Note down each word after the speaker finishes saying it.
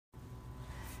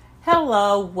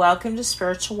Hello, welcome to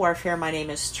Spiritual Warfare. My name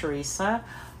is Teresa.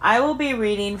 I will be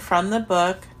reading from the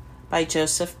book by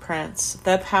Joseph Prince,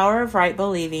 The Power of Right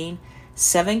Believing,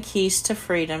 7 Keys to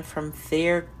Freedom from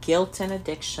Fear, Guilt, and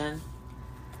Addiction.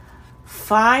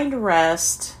 Find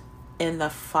rest in the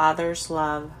Father's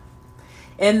love.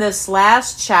 In this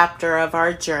last chapter of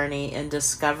our journey in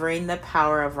discovering the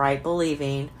power of right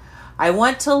believing, I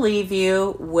want to leave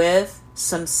you with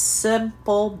some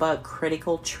simple but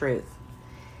critical truth.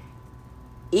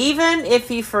 Even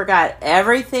if you forgot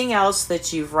everything else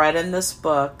that you've read in this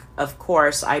book, of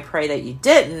course, I pray that you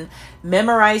didn't,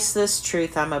 memorize this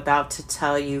truth I'm about to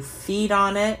tell you. Feed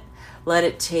on it, let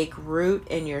it take root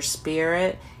in your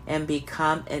spirit, and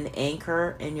become an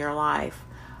anchor in your life.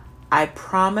 I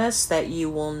promise that you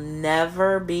will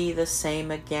never be the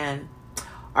same again.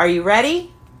 Are you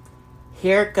ready?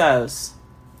 Here it goes.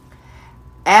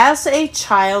 As a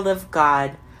child of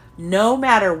God, no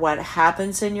matter what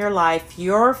happens in your life,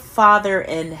 your Father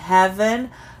in heaven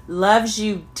loves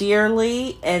you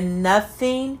dearly, and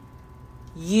nothing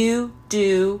you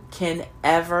do can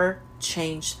ever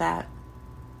change that.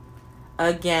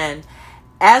 Again,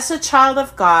 as a child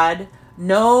of God,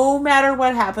 no matter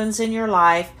what happens in your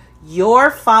life,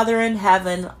 your Father in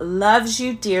heaven loves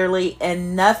you dearly,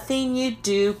 and nothing you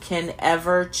do can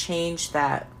ever change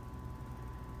that.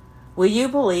 Will you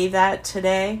believe that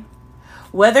today?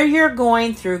 Whether you're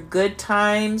going through good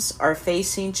times or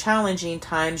facing challenging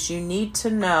times, you need to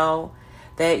know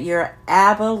that your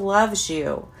Abba loves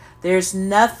you. There's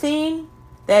nothing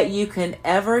that you can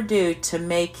ever do to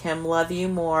make him love you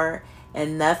more,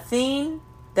 and nothing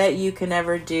that you can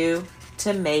ever do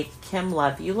to make him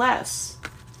love you less.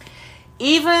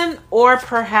 Even or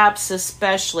perhaps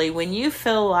especially when you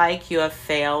feel like you have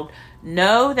failed,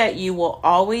 know that you will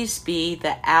always be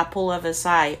the apple of his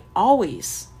eye.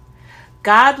 Always.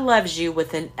 God loves you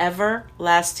with an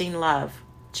everlasting love.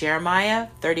 Jeremiah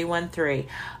 31:3.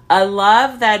 A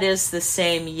love that is the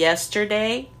same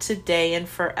yesterday, today, and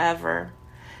forever.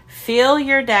 Feel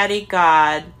your daddy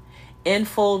God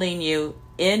enfolding you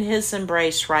in his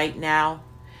embrace right now.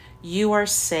 You are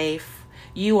safe.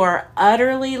 You are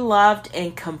utterly loved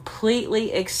and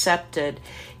completely accepted.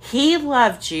 He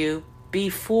loved you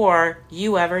before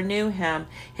you ever knew him.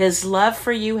 His love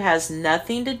for you has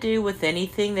nothing to do with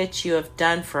anything that you have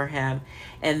done for him.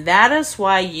 And that is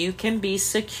why you can be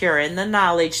secure in the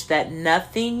knowledge that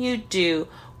nothing you do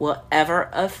will ever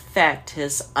affect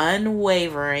his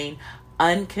unwavering,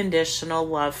 unconditional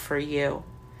love for you.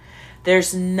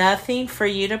 There's nothing for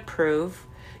you to prove.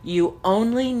 You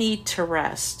only need to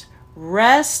rest.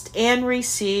 Rest and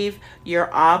receive your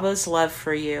Abba's love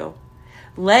for you.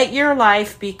 Let your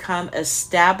life become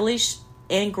established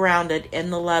and grounded in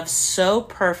the love so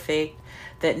perfect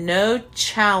that no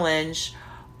challenge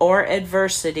or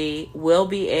adversity will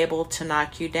be able to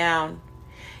knock you down.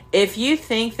 If you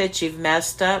think that you've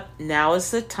messed up, now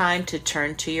is the time to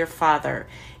turn to your Father.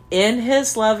 In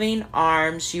his loving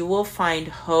arms, you will find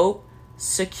hope,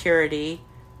 security,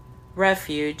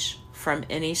 refuge from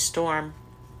any storm.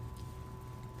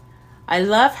 I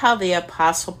love how the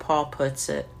Apostle Paul puts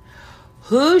it.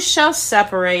 Who shall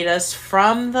separate us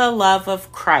from the love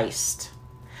of Christ?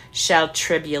 Shall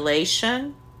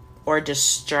tribulation, or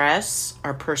distress,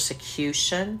 or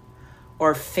persecution,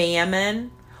 or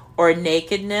famine, or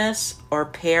nakedness, or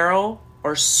peril,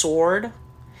 or sword?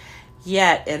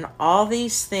 Yet in all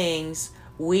these things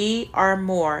we are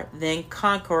more than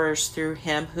conquerors through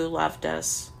him who loved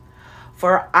us.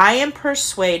 For I am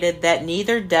persuaded that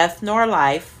neither death nor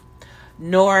life,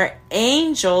 nor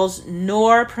angels,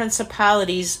 nor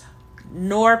principalities,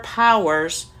 nor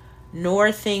powers,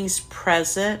 nor things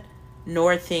present,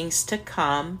 nor things to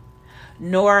come,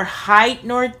 nor height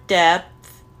nor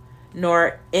depth,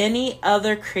 nor any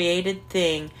other created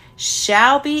thing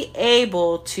shall be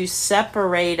able to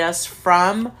separate us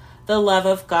from the love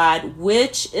of God,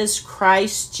 which is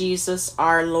Christ Jesus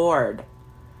our Lord.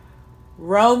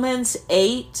 Romans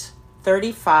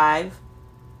 8:35.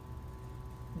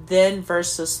 Then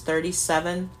verses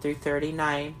 37 through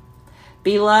 39.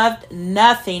 Beloved,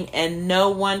 nothing and no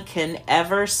one can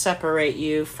ever separate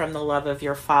you from the love of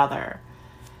your Father.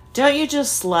 Don't you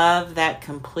just love that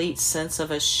complete sense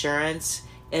of assurance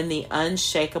in the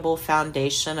unshakable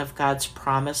foundation of God's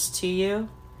promise to you?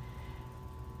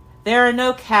 There are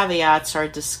no caveats or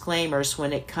disclaimers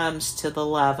when it comes to the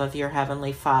love of your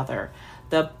Heavenly Father.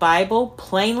 The Bible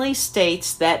plainly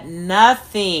states that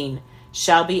nothing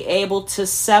shall be able to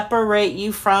separate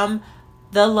you from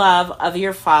the love of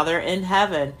your Father in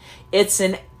heaven. It's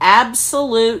an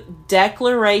absolute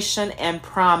declaration and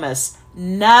promise.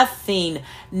 Nothing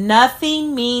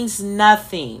means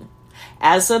nothing.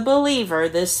 As a believer,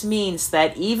 this means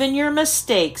that even your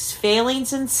mistakes,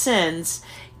 failings, and sins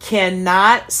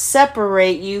cannot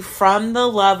separate you from the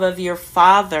love of your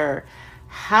Father.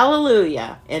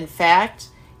 Hallelujah. In fact,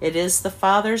 it is the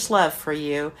Father's love for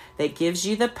you that gives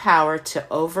you the power to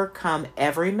overcome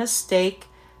every mistake,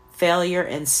 failure,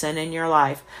 and sin in your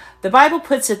life. The Bible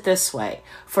puts it this way: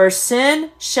 for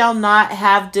sin shall not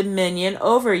have dominion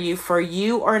over you, for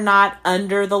you are not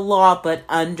under the law, but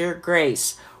under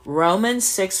grace. Romans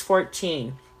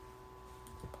 6:14.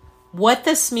 What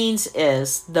this means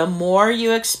is, the more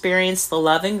you experience the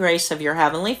love and grace of your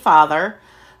Heavenly Father,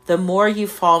 the more you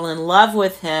fall in love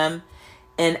with Him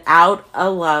and out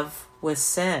of love with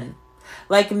sin.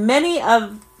 Like many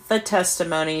of the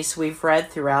testimonies we've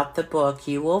read throughout the book,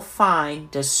 you will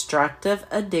find destructive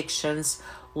addictions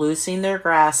losing their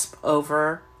grasp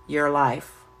over your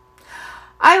life.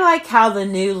 I like how the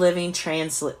New Living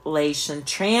Translation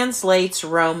translates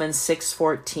Romans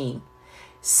 6:14.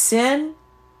 Sin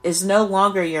is no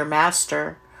longer your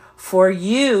master, for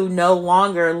you no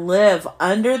longer live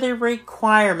under the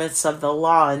requirements of the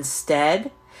law. Instead,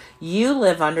 you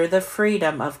live under the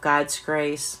freedom of God's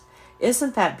grace.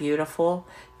 Isn't that beautiful?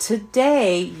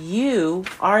 Today, you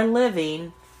are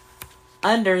living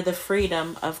under the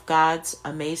freedom of God's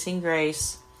amazing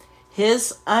grace,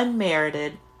 His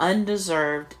unmerited,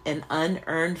 undeserved, and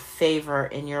unearned favor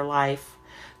in your life.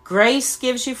 Grace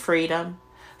gives you freedom.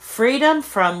 Freedom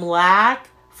from lack,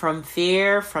 from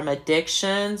fear, from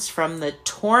addictions, from the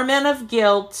torment of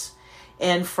guilt,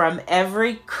 and from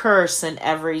every curse and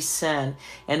every sin.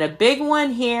 And a big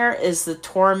one here is the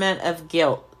torment of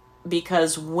guilt.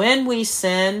 Because when we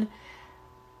sin,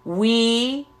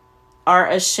 we are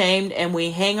ashamed and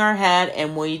we hang our head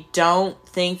and we don't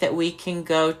think that we can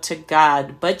go to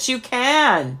God. But you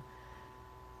can.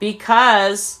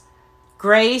 Because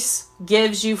grace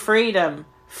gives you freedom.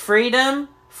 Freedom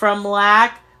from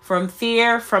lack, from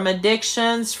fear, from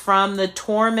addictions, from the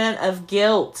torment of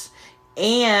guilt,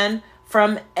 and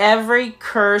from every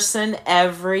curse and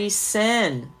every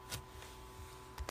sin.